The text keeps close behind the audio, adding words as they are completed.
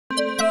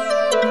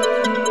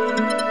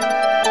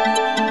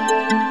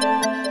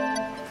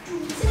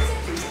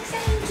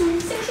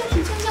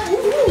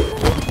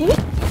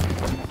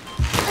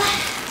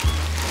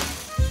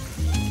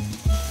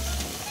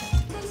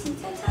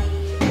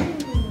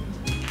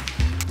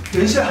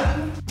等一下。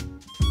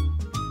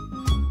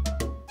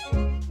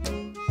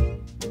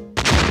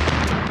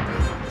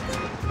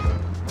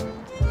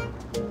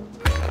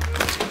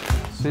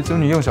谁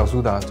准你用小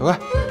苏打？走开，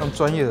让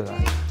专业的来。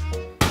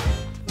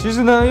其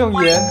实呢，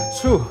用盐、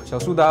醋、小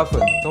苏打粉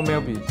都没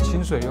有比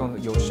清水用的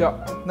有效。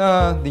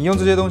那你用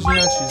这些东西呢，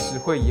其实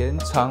会延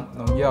长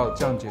农药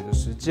降解的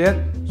时间，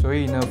所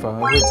以呢，反而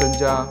会增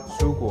加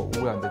蔬果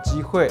污染的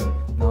机会，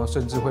然后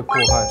甚至会破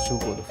坏蔬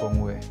果的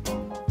风味。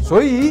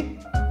所以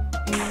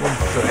用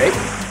水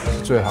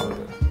是最好的，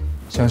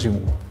相信我。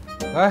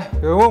来，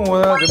有人问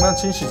我呢，怎么样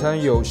清洗才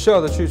能有效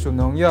的去除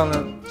农药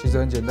呢？其实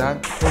很简单，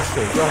用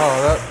水就好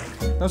了。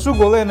那蔬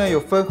果类呢有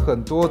分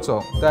很多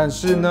种，但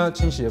是呢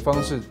清洗的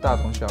方式大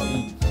同小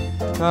异。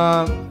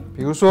那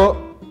比如说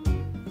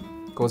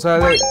果菜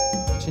类、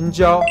青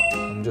椒，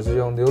我们就是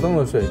用流动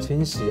的水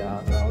清洗啊，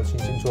然后轻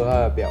轻搓它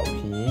的表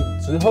皮，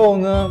之后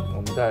呢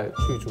我们再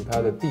去除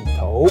它的蒂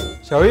头。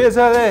小叶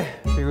菜类，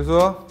比如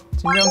说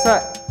青江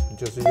菜，你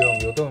就是用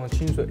流动的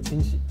清水清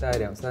洗，大概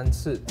2、3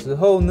次之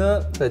后呢，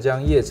再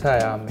将叶菜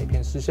啊每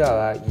片撕下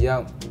来，一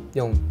样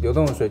用流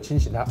动的水清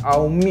洗它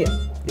凹面，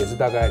也是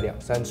大概2、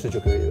3次就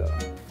可以了。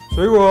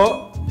水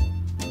果，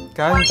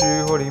柑橘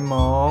或柠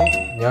檬，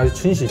你要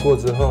清洗过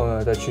之后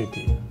呢，再去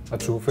皮。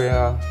除非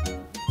啊，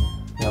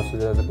你要吃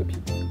掉这个皮，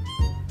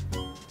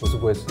我是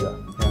不会吃的，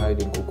因为它有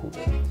点苦苦的。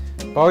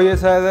包叶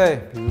菜类，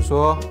比如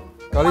说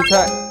高丽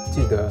菜，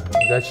记得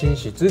你在清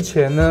洗之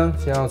前呢，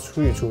先要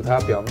去除它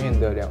表面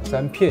的2、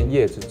3片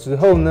叶子，之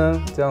后呢，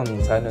这样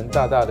你才能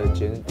大大的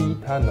减低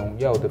它农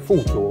药的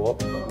附着。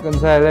根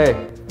菜类，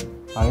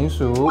马铃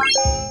薯。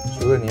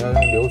除了你要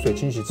用流水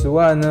清洗之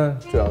外呢，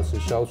最好是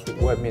消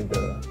除外面的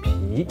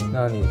皮。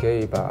那你可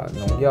以把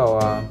农药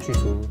啊去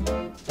除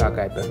大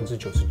概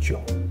99%。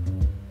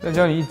再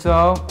教你一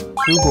招，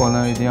蔬果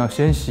呢一定要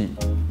先洗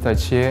再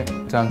切，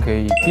这样可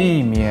以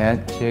避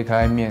免切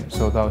开面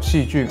受到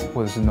细菌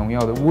或者是农药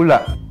的污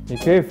染，也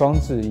可以防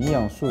止营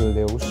养素的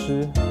流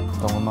失，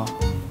懂了吗？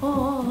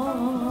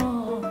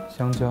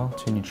香蕉，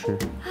请你吃。